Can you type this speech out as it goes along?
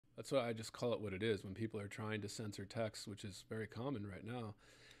That's why I just call it what it is. When people are trying to censor text, which is very common right now,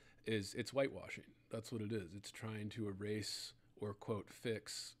 is it's whitewashing. That's what it is. It's trying to erase or quote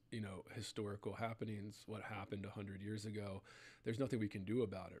fix, historical happenings, what happened 100 years ago. There's nothing we can do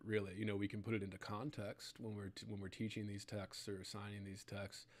about it, really. We can put it into context when we're teaching these texts or assigning these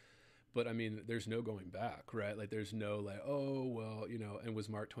texts. But I mean, there's no going back, right? Like, there's no like, oh well, And was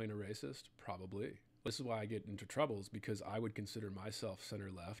Mark Twain a racist? Probably. This is why I get into troubles, because I would consider myself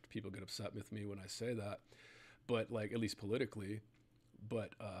center left. People get upset with me when I say that, but like, at least politically. But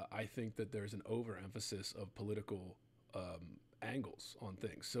I think that there's an overemphasis of political angles on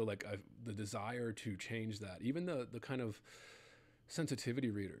things. So like, the desire to change that, even the kind of sensitivity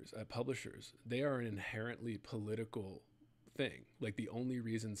readers at publishers, they are an inherently political thing. Like, the only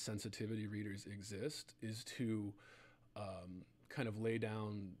reason sensitivity readers exist is to kind of lay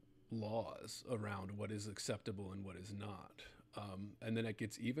down laws around what is acceptable and what is not. And then it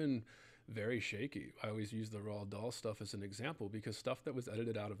gets even very shaky. I always use the Roald Dahl stuff as an example, because stuff that was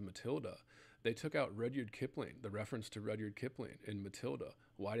edited out of Matilda, they took out Rudyard Kipling, the reference to Rudyard Kipling in Matilda.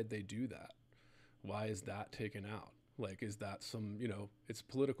 Why did they do that? Why is that taken out? Like, is that some, it's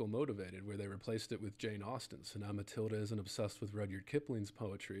political motivated, where they replaced it with Jane Austen. So now Matilda isn't obsessed with Rudyard Kipling's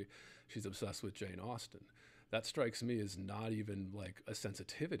poetry. She's obsessed with Jane Austen. That strikes me as not even like a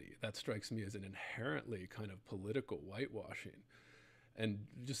sensitivity. That strikes me as an inherently kind of political whitewashing. And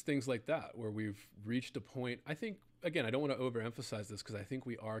just things like that, where we've reached a point, I think, again, I don't want to overemphasize this, because I think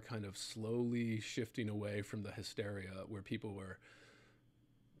we are kind of slowly shifting away from the hysteria where people were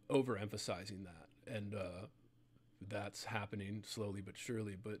overemphasizing that. And that's happening slowly but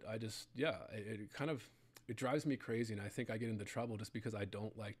surely. But I just, yeah, it kind of, it drives me crazy. And I think I get into trouble just because I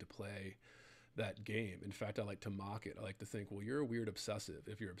don't like to play that game. In fact, I like to mock it. I like to think, well, you're a weird obsessive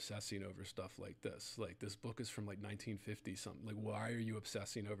if you're obsessing over stuff like this. Like, this book is from like 1950 something. Like, why are you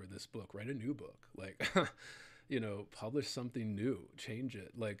obsessing over this book? Write a new book. Like, publish something new, change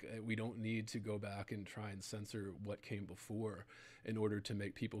it. Like, we don't need to go back and try and censor what came before in order to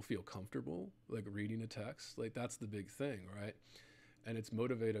make people feel comfortable, like, reading a text. Like, that's the big thing, right? And it's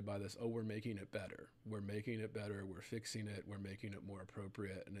motivated by this, oh, we're making it better. We're making it better. We're fixing it. We're making it more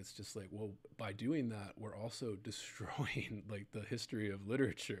appropriate. And it's just like, well, by doing that, we're also destroying like the history of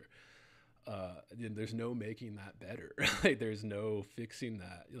literature. There's no making that better. Like, there's no fixing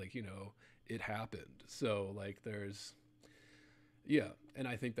that. Like, it happened. So like, yeah. And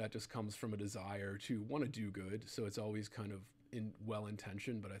I think that just comes from a desire to want to do good. So it's always kind of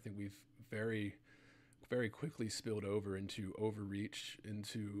well-intentioned, but I think we've very quickly spilled over into overreach,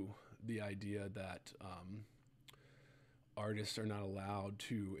 into the idea that artists are not allowed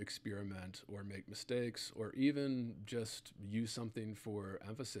to experiment or make mistakes, or even just use something for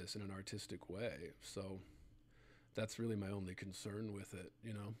emphasis in an artistic way. So that's really my only concern with it.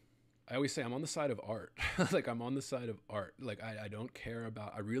 I always say I'm on the side of art. Like, I'm on the side of art. Like, I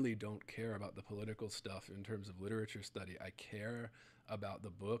really don't care about the political stuff in terms of literature study. I care about the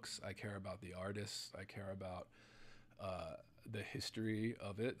books. I care about the artists. I care about the history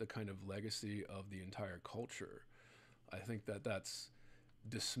of it, the kind of legacy of the entire culture. I think that that's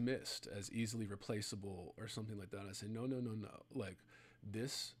dismissed as easily replaceable or something like that. I say, no, no, no, no. Like,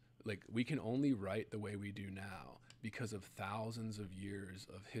 this, like, we can only write the way we do now because of thousands of years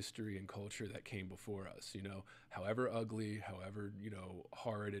of history and culture that came before us. However ugly, however,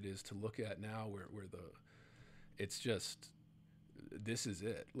 horrid it is to look at now, it's just, this is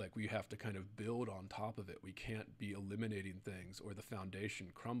it. Like, we have to kind of build on top of it. We can't be eliminating things, or the foundation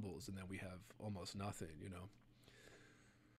crumbles and then we have almost nothing.